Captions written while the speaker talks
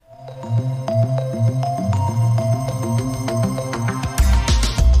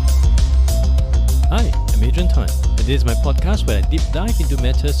This is my podcast where I deep dive into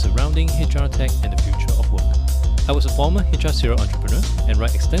matters surrounding HR tech and the future of work. I was a former HR serial entrepreneur and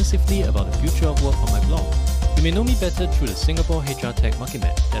write extensively about the future of work on my blog. You may know me better through the Singapore HR Tech Market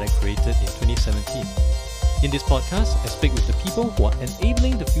Map that I created in 2017. In this podcast, I speak with the people who are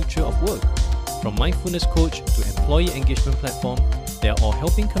enabling the future of work. From mindfulness coach to employee engagement platform, they are all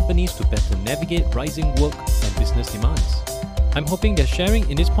helping companies to better navigate rising work and business demands. I'm hoping that sharing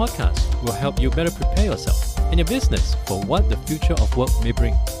in this podcast will help you better prepare yourself and your business for what the future of work may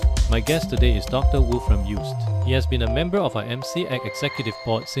bring. My guest today is Dr. Wolfram Jost. He has been a member of our MCAC Executive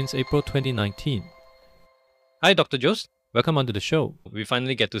Board since April 2019. Hi, Dr. Jost. Welcome onto the show. We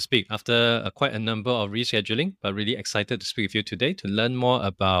finally get to speak after quite a number of rescheduling, but really excited to speak with you today to learn more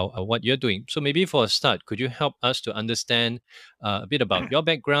about what you're doing. So maybe for a start, could you help us to understand a bit about your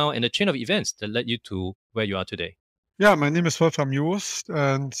background and the chain of events that led you to where you are today? Yeah, my name is Wolfram Jost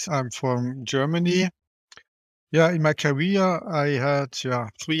and I'm from Germany. In my career, I had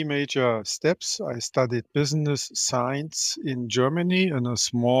three major steps. I studied business science in Germany in a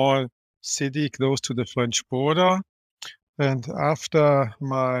small city close to the French border. And after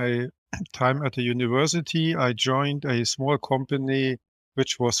my time at the university, I joined a small company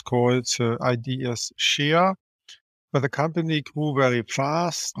which was called IDS Share. But the company grew very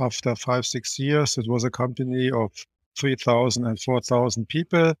fast. After 5-6 years, it was a company of 3,000 and 4,000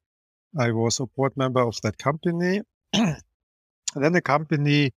 people. I was a board member of that company. Then the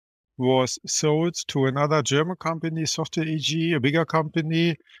company was sold to another German company, Software AG, a bigger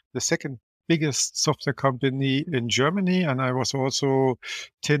company, the second biggest software company in Germany. And I was also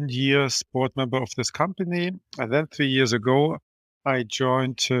 10 years board member of this company. And then 3 years ago, I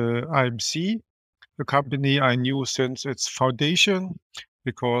joined IMC, a company I knew since its foundation,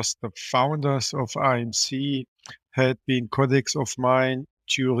 because the founders of IMC had been colleagues of mine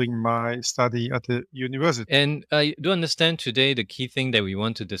during my study at the university. And I do understand today the key thing that we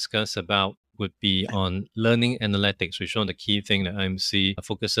want to discuss about would be on learning analytics, which is one of the key things that IMC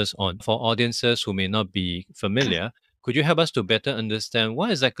focuses on. For audiences who may not be familiar, could you help us to better understand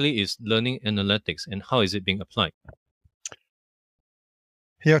what exactly is learning analytics and how is it being applied?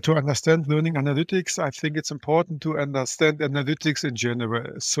 To understand learning analytics, I think it's important to understand analytics in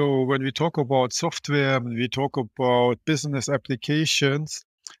general. So when we talk about software, when we talk about business applications,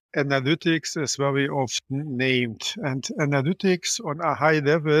 analytics is very often named. And analytics on a high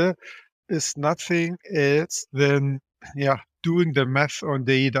level is nothing else than doing the math on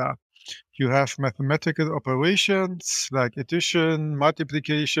data. You have mathematical operations like addition,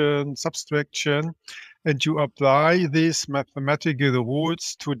 multiplication, subtraction, and you apply these mathematical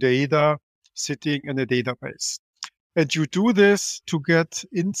rules to data sitting in a database. And you do this to get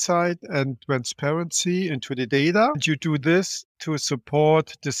insight and transparency into the data. And you do this to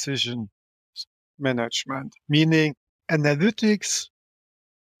support decision management, meaning analytics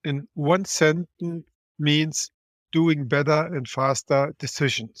in one sentence means doing better and faster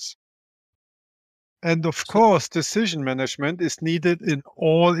decisions. And of course, decision management is needed in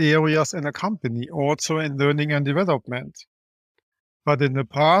all areas in a company, also in learning and development. But in the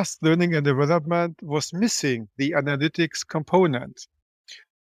past, learning and development was missing the analytics component.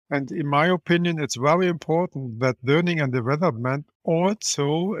 And in my opinion, it's very important that learning and development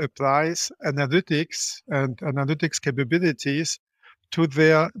also applies analytics and analytics capabilities to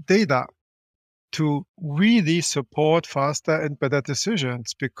their data to really support faster and better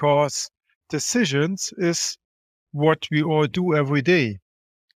decisions, because decisions is what we all do every day.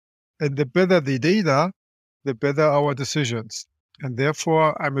 And the better the data, the better our decisions. And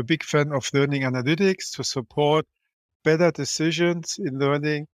therefore, I'm a big fan of learning analytics to support better decisions in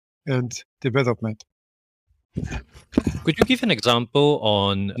learning and development. Could you give an example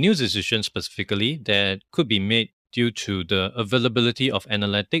on new decisions specifically that could be made due to the availability of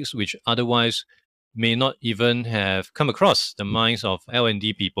analytics, which otherwise may not even have come across the minds of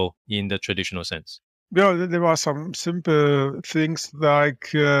L&D people in the traditional sense? Well, there are some simple things like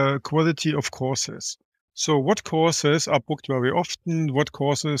quality of courses. So what courses are booked very often? What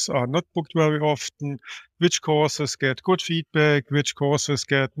courses are not booked very often? Which courses get good feedback? Which courses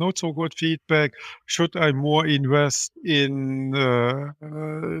get not so good feedback? Should I more invest in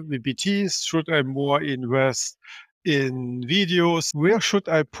VPTs? Should I more invest in videos? Where should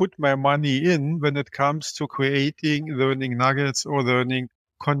I put my money in when it comes to creating learning nuggets or learning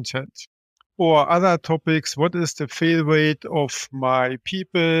content? Or other topics, what is the fail rate of my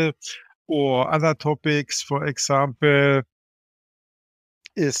people? Or other topics, for example,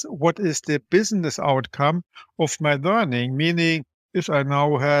 is what is the business outcome of my learning? Meaning, if I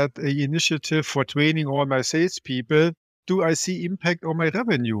now had an initiative for training all my salespeople, do I see impact on my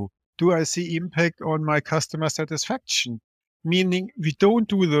revenue? do I see impact on my customer satisfaction? Meaning we don't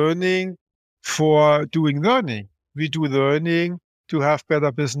do learning for doing learning. We do learning to have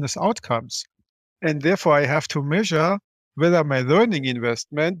better business outcomes. And therefore, I have to measure whether my learning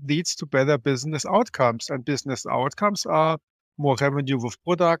investment leads to better business outcomes. And business outcomes are more revenue with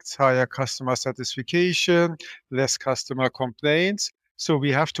products, higher customer satisfaction, less customer complaints. So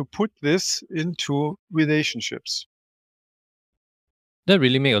we have to put this into relationships. That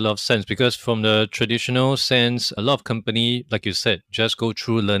really make a lot of sense, because from the traditional sense, a lot of company, like you said, just go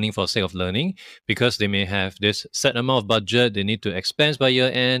through learning for sake of learning, because they may have this set amount of budget they need to expense by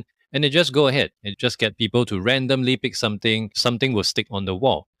year end, and they just go ahead and just get people to randomly pick something will stick on the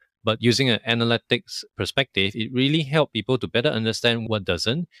wall. But using an analytics perspective, it really help people to better understand what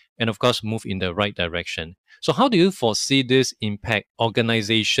doesn't, and of course move in the right direction. So how do you foresee this impact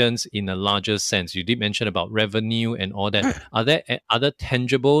organizations in a larger sense? You did mention about revenue and all that. Are there other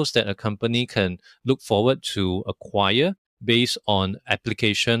tangibles that a company can look forward to acquire based on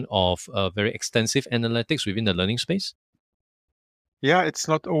application of very extensive analytics within the learning space? Yeah, it's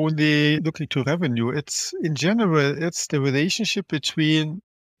not only looking to revenue. It's in general, it's the relationship between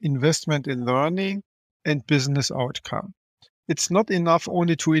investment in learning and business outcome. It's not enough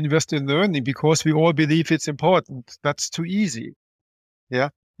only to invest in learning because we all believe it's important. That's too easy. Yeah.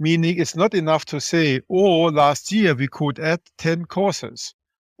 Meaning it's not enough to say, oh, last year we could add 10 courses.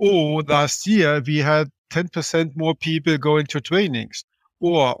 Oh, last year we had 10% more people going to trainings.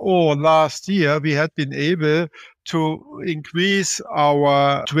 Or, oh, last year we had been able to increase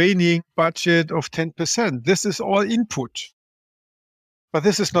our training budget of 10%. This is all input, but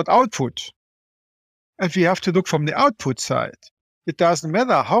this is not output. And we have to look from the output side. It doesn't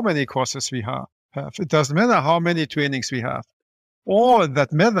matter how many courses we have. It doesn't matter how many trainings we have. All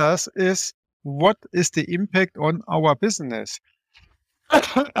that matters is what is the impact on our business.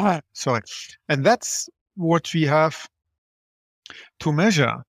 Sorry. And that's what we have to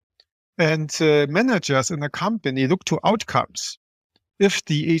measure. And managers in a company look to outcomes. If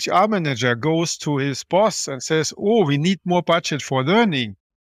the HR manager goes to his boss and says, oh, we need more budget for learning,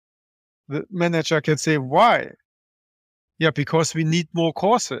 the manager can say, why? Yeah, because we need more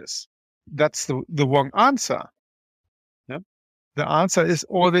courses. That's the wrong answer. Yeah? The answer is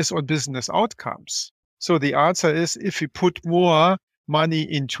always on business outcomes. So the answer is, if we put more money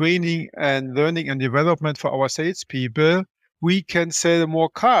in training and learning and development for our salespeople, we can sell more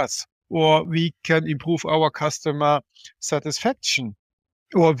cars, or we can improve our customer satisfaction,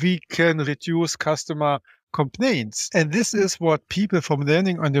 or we can reduce customer complaints. And this is what people from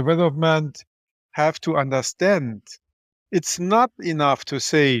learning and development have to understand. It's not enough to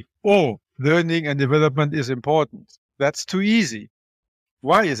say, oh, learning and development is important. That's too easy.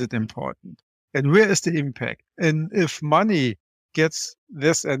 Why is it important? And where is the impact? And if money gets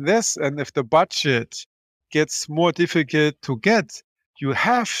this and this, and if the budget gets more difficult to get, you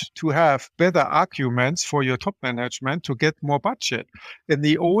have to have better arguments for your top management to get more budget. And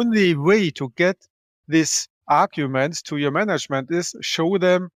the only way to get these arguments to your management is show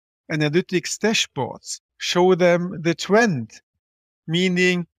them analytics dashboards, show them the trend.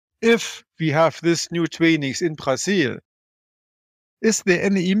 Meaning, if we have this new trainings in Brazil, is there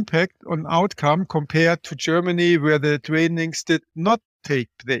any impact on outcome compared to Germany, where the trainings did not take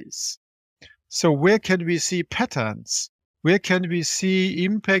place? So where can we see patterns? Where can we see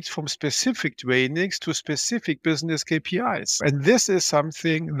impact from specific trainings to specific business KPIs? And this is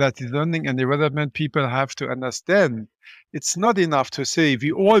something that the learning and development people have to understand. It's not enough to say,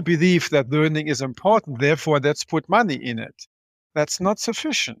 we all believe that learning is important, therefore let's put money in it. That's not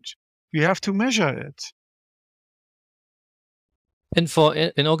sufficient. We have to measure it. And for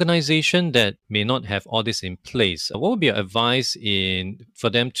an organization that may not have all this in place, what would be your advice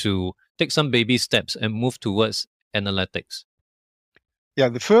for them to take some baby steps and move towards analytics? Yeah,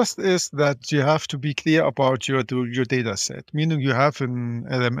 the first is that you have to be clear about your data set, meaning you have an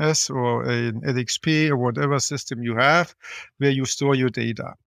LMS or an LXP or whatever system you have where you store your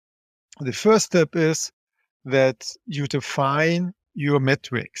data. The first step is that you define your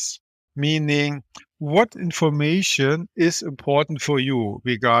metrics, meaning what information is important for you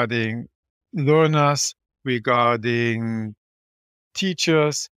regarding learners, regarding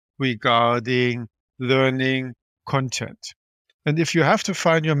teachers, regarding learning content. And if you have to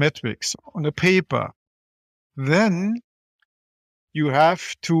find your metrics on a paper, then you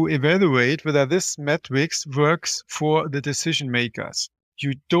have to evaluate whether this metrics works for the decision makers.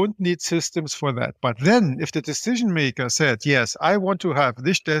 You don't need systems for that. But then if the decision maker said, yes, I want to have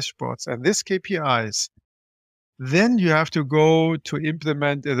this dashboards and this KPIs, then you have to go to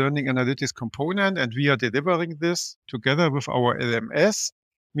implement a learning analytics component. And we are delivering this together with our LMS.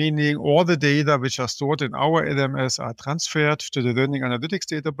 meaning all the data which are stored in our LMS are transferred to the Learning Analytics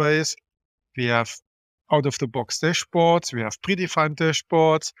database. We have out-of-the-box dashboards, we have predefined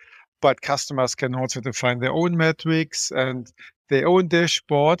dashboards, but customers can also define their own metrics and their own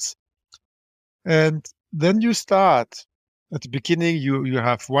dashboards. And then you start. At the beginning, you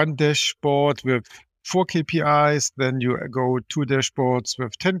have one dashboard with 4 KPIs, then you go 2 dashboards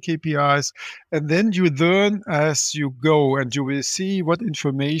with 10 KPIs, and then you learn as you go, and you will see what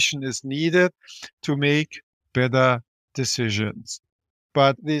information is needed to make better decisions.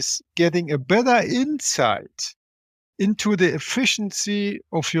 But this getting a better insight into the efficiency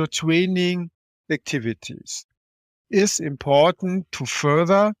of your training activities is important to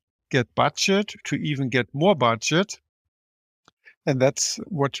further get budget, to even get more budget. And that's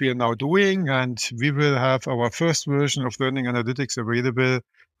what we are now doing. And we will have our first version of Learning Analytics available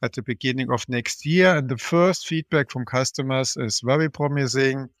at the beginning of next year. And the first feedback from customers is very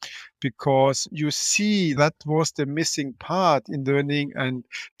promising, because you see that was the missing part in learning and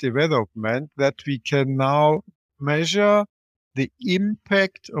development, that we can now measure the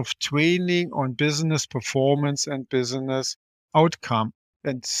impact of training on business performance and business outcome,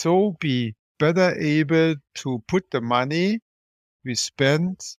 and so be better able to put the money we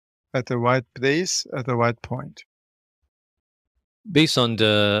spend at the right place at the right point. Based on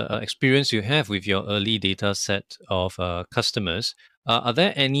the experience you have with your early data set of customers, are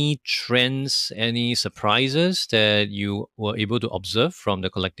there any trends, any surprises that you were able to observe from the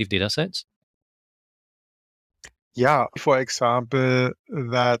collective data sets? Yeah, for example,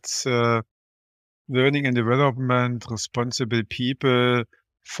 that learning and development responsible people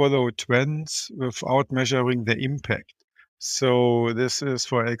follow trends without measuring the impact. So this is,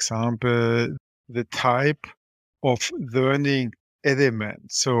 for example, the type of learning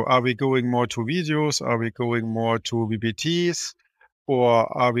element. So are we going more to videos? Are we going more to VBTs?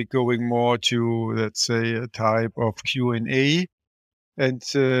 Or are we going more to, let's say, a type of Q&A? And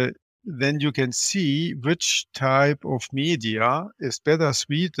then you can see which type of media is better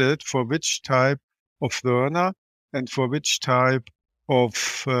suited for which type of learner and for which type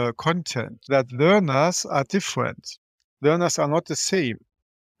of content. That learners are different. Learners are not the same.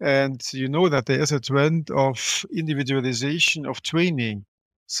 And you know that there is a trend of individualization of training,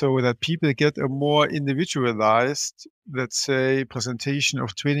 so that people get a more individualized, let's say, presentation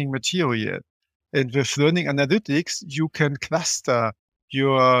of training material. And with learning analytics, you can cluster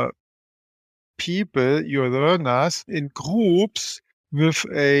your people, your learners, in groups with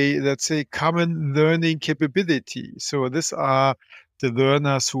a, let's say, common learning capability. So these are the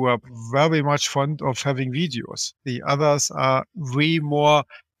learners who are very much fond of having videos. The others are way more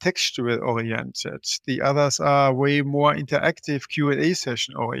textual oriented. The others are way more interactive Q&A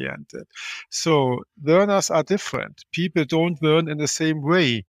session oriented. So learners are different. People don't learn in the same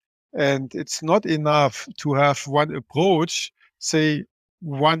way. And it's not enough to have one approach, say,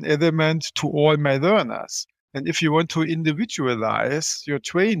 one element to all my learners. And if you want to individualize your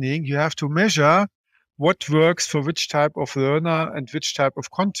training, you have to measure what works for which type of learner and which type of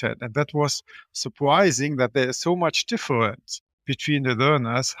content. And that was surprising, that there is so much difference between the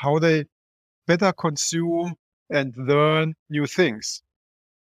learners, how they better consume and learn new things.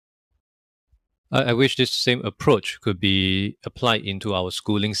 I wish this same approach could be applied into our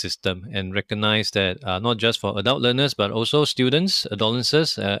schooling system and recognize that not just for adult learners, but also students,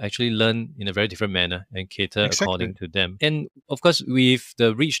 adolescents actually learn in a very different manner and cater according to them. And of course, with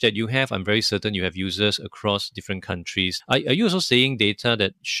the reach that you have, I'm very certain you have users across different countries. Are you also seeing data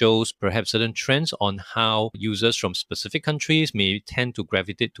that shows perhaps certain trends on how users from specific countries may tend to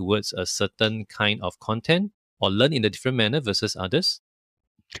gravitate towards a certain kind of content or learn in a different manner versus others?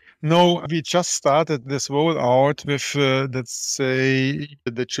 No, we just started this rollout with, let's say,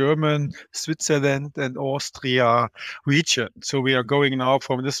 the German, Switzerland, and Austria region. So we are going now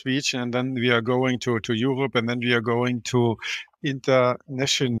from this region, and then we are going to Europe, and then we are going to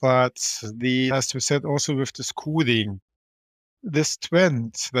international. But as we said, also with the schooling, this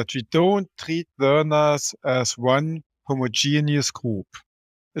trend that we don't treat learners as one homogeneous group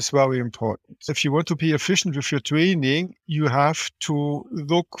is very important. If you want to be efficient with your training, you have to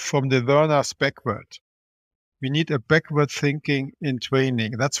look from the learners backward. We need a backward thinking in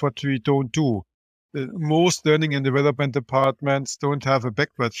training. That's what we don't do. Most learning and development departments don't have a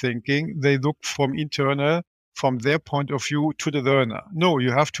backward thinking. They look from internal, from their point of view, to the learner. No,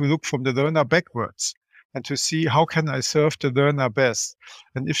 you have to look from the learner backwards and to see how can I serve the learner best.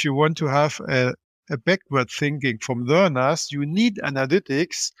 And if you want to have a backward thinking from learners, you need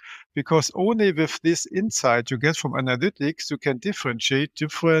analytics, because only with this insight you get from analytics, you can differentiate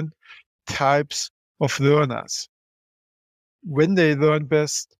different types of learners. when they learn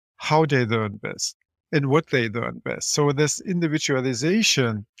best, how they learn best, and what they learn best. So this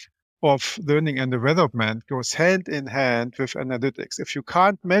individualization of learning and development goes hand in hand with analytics. If you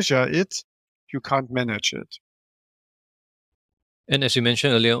can't measure it, you can't manage it. And as you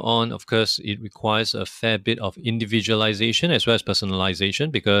mentioned earlier on, of course, it requires a fair bit of individualization as well as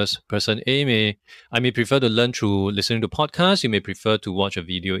personalization, because person I may prefer to learn through listening to podcasts, you may prefer to watch a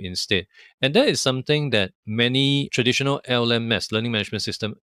video instead. And that is something that many traditional LMS, learning management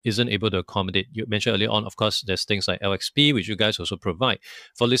system, isn't able to accommodate. You mentioned earlier on, of course, there's things like LXP, which you guys also provide.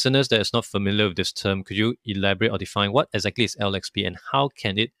 For listeners that is not familiar with this term, could you elaborate or define what exactly is LXP and how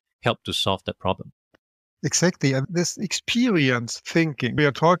can it help to solve that problem? Exactly. And this experience thinking, we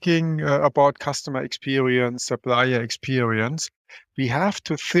are talking about customer experience, supplier experience. We have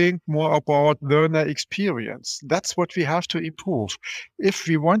to think more about learner experience. That's what we have to improve. If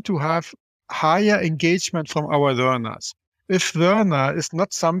we want to have higher engagement from our learners, if learner is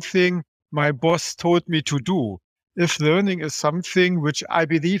not something my boss told me to do, if learning is something which I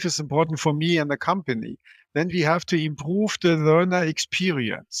believe is important for me and the company, then we have to improve the learner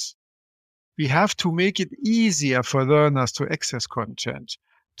experience. We have to make it easier for learners to access content,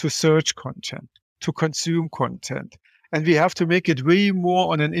 to search content, to consume content. And we have to make it way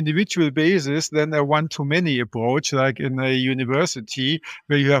more on an individual basis than a one-to-many approach, like in a university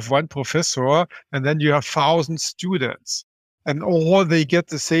where you have one professor and then you have 1,000 students and all they get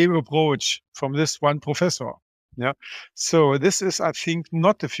the same approach from this one professor. Yeah. So this is, I think,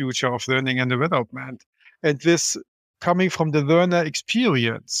 not the future of learning and development. And this coming from the learner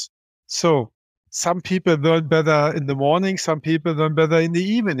experience. So some people learn better in the morning, some people learn better in the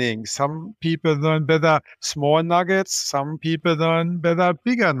evening, some people learn better small nuggets, some people learn better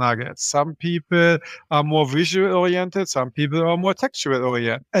bigger nuggets, some people are more visual oriented, some people are more textual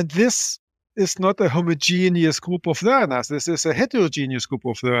oriented. And this is not a homogeneous group of learners. This is a heterogeneous group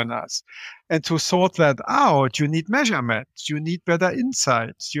of learners. And to sort that out, you need measurement, you need better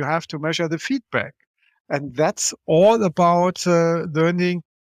insights, you have to measure the feedback. And that's all about learning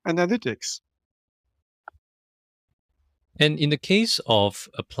analytics. And in the case of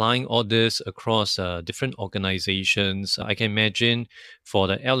applying all this across different organizations, I can imagine for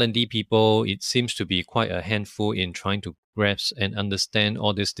the L&D people, it seems to be quite a handful in trying to grasp and understand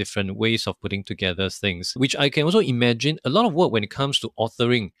all these different ways of putting together things, which I can also imagine a lot of work when it comes to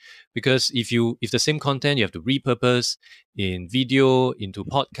authoring, because if the same content you have to repurpose in video, into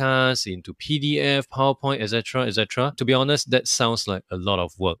podcasts, into PDF, PowerPoint, etc., to be honest, that sounds like a lot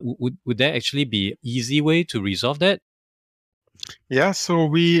of work. Would there actually be an easy way to resolve that? Yeah, so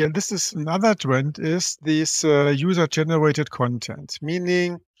this is another trend, is this user-generated content,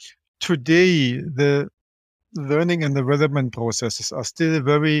 meaning today the learning and development processes are still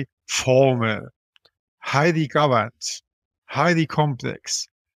very formal, highly governed, highly complex,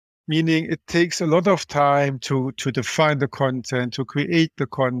 meaning it takes a lot of time to define the content, to create the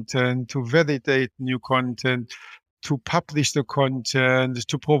content, to validate new content, to publish the content,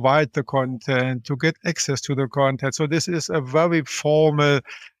 to provide the content, to get access to the content. So this is a very formal,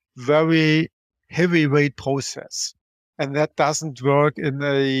 very heavyweight process. And that doesn't work in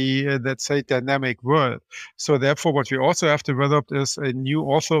a, let's say, dynamic world. So therefore, what we also have developed is a new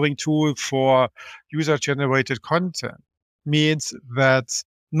authoring tool for user-generated content. Means that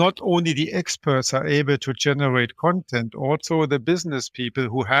not only the experts are able to generate content, also the business people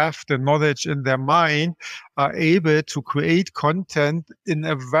who have the knowledge in their mind are able to create content in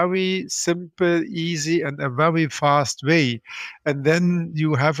a very simple, easy, and a very fast way. And then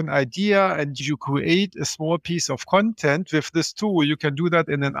you have an idea and you create a small piece of content with this tool. You can do that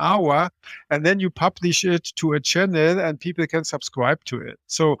in an hour, and then you publish it to a channel and people can subscribe to it.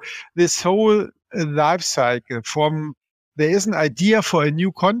 So this whole life cycle from there is an idea for a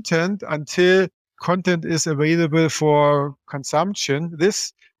new content until content is available for consumption.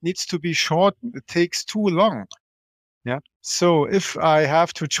 This needs to be shortened. It takes too long. Yeah. So if I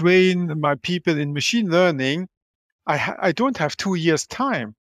have to train my people in machine learning, I don't have 2 years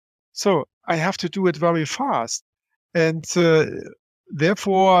time. So I have to do it very fast. And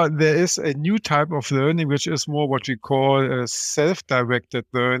therefore, there is a new type of learning, which is more what we call self-directed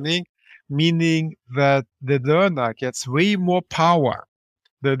learning, meaning that the learner gets way more power.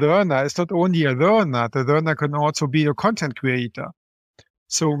 The learner is not only a learner, the learner can also be a content creator.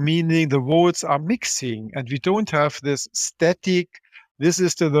 So meaning the roles are mixing and we don't have this static, this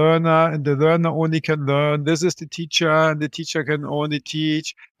is the learner and the learner only can learn, this is the teacher and the teacher can only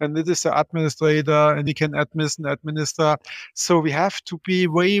teach, and this is the administrator and he can administer. So we have to be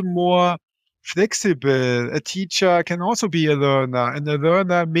way more flexible. A teacher can also be a learner, and a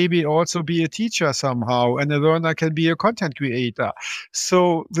learner maybe also be a teacher somehow, and a learner can be a content creator.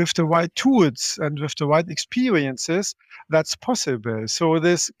 So with the right tools and with the right experiences, that's possible. So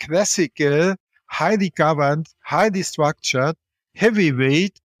this classical, highly governed, highly structured,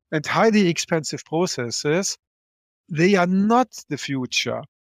 heavyweight, and highly expensive processes, they are not the future.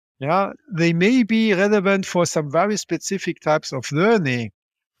 Yeah, they may be relevant for some very specific types of learning,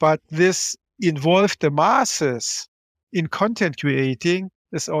 but this involve the masses in content creating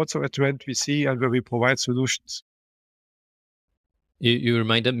is also a trend we see and where we provide solutions. You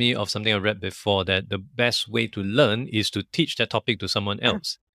reminded me of something I read before, that the best way to learn is to teach that topic to someone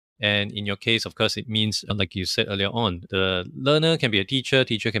else. And in your case, of course, it means, like you said earlier on, the learner can be a teacher,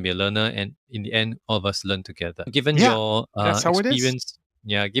 teacher can be a learner, and in the end, all of us learn together. Given Yeah, your that's how it is.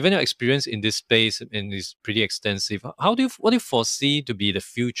 given your experience in this space and is pretty extensive, what do you foresee to be the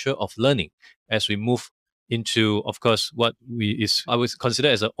future of learning as we move into, of course, I would consider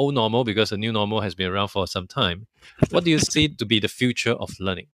as an old normal, because the new normal has been around for some time. What do you see to be the future of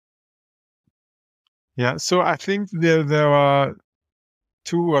learning? Yeah, so I think there are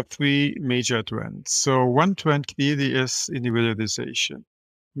 2 or 3 major trends. So one trend clearly is individualization,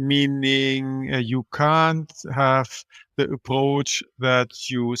 meaning you can't have the approach that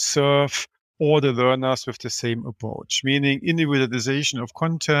you serve all the learners with the same approach, meaning individualization of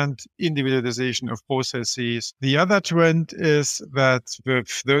content, individualization of processes. The other trend is that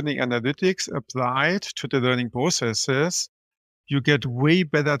with learning analytics applied to the learning processes, you get way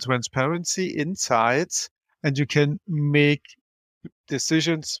better transparency, insights, and you can make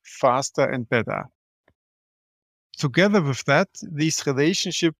decisions faster and better. Together with that, this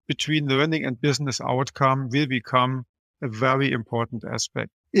relationship between learning and business outcome will become a very important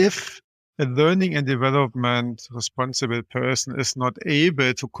aspect. If a learning and development responsible person is not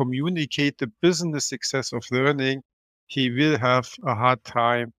able to communicate the business success of learning, he will have a hard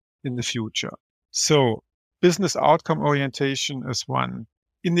time in the future. So business outcome orientation is one,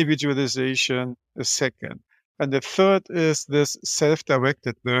 individualization is second. And the third is this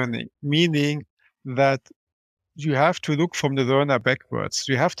self-directed learning, meaning that you have to look from the learner backwards.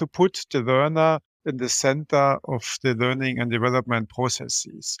 You have to put the learner in the center of the learning and development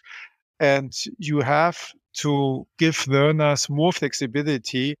processes. And you have to give learners more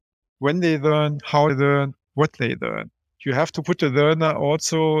flexibility when they learn, how they learn, what they learn. You have to put the learner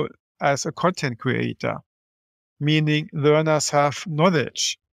also as a content creator, meaning learners have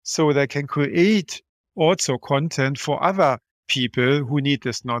knowledge, so they can create also content for other people who need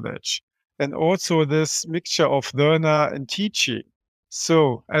this knowledge. And also this mixture of learner and teaching.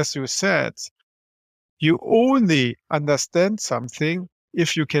 So as you said, you only understand something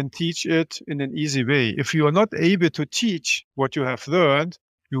if you can teach it in an easy way. If you are not able to teach what you have learned,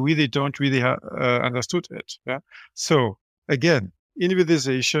 you really don't really understood it. Yeah. So again,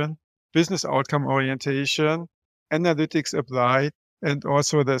 individualization, business outcome orientation, analytics applied, and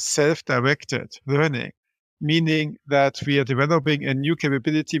also the self-directed learning, meaning that we are developing a new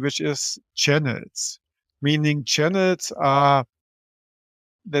capability, which is channels, meaning channels are,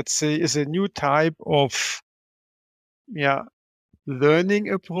 let's say, is a new type of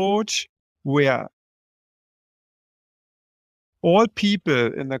learning approach where all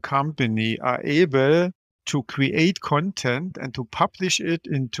people in the company are able to create content and to publish it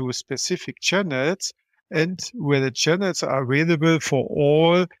into specific channels, and where the channels are available for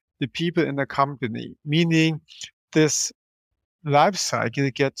all the people in the company, meaning this life cycle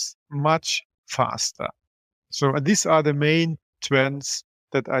gets much faster. So these are the main trends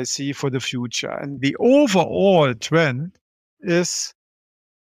that I see for the future. And the overall trend is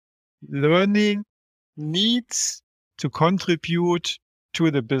learning needs to contribute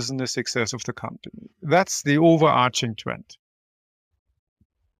to the business success of the company. That's the overarching trend.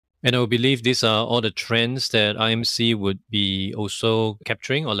 And I believe these are all the trends that IMC would be also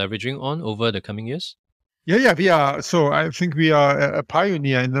capturing or leveraging on over the coming years. Yeah, we are. So I think we are a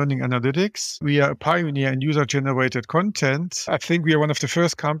pioneer in learning analytics. We are a pioneer in user-generated content. I think we are one of the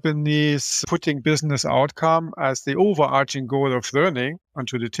first companies putting business outcome as the overarching goal of learning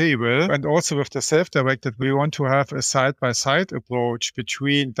onto the table. And also with the self-directed, we want to have a side-by-side approach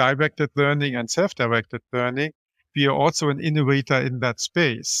between directed learning and self-directed learning. We are also an innovator in that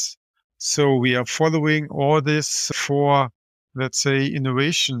space. So we are following all this for, let's say,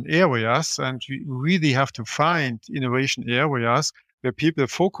 innovation areas, and we really have to find innovation areas where people are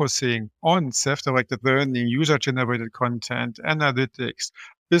focusing on self-directed learning, user-generated content, analytics,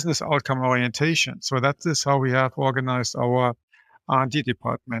 business outcome orientation. So that is how we have organized our R&D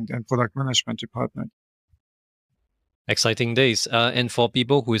department and product management department. Exciting days. And for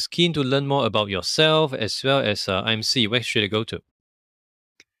people who is keen to learn more about yourself as well as IMC, where should they go to?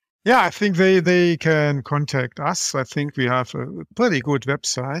 Yeah, I think they can contact us. I think we have a pretty good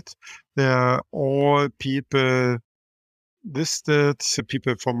website. There are all people listed, so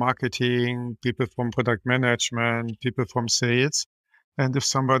people from marketing, people from product management, people from sales. And if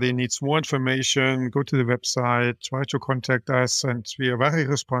somebody needs more information, go to the website, try to contact us, and we are very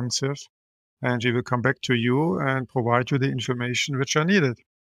responsive. And we will come back to you and provide you the information which are needed.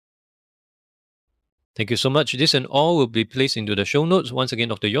 Thank you so much. This and all will be placed into the show notes. Once again,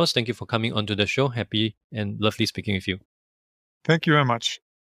 Dr. Jost, thank you for coming onto the show. Happy and lovely speaking with you. Thank you very much.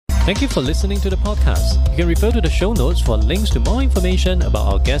 Thank you for listening to the podcast. You can refer to the show notes for links to more information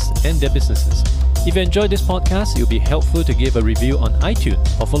about our guests and their businesses. If you enjoyed this podcast, it would be helpful to give a review on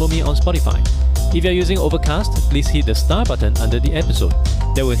iTunes or follow me on Spotify. If you're using Overcast, please hit the star button under the episode.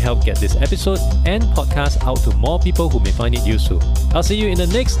 That will help get this episode and podcast out to more people who may find it useful. I'll see you in the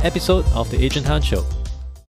next episode of The Agent Han Show.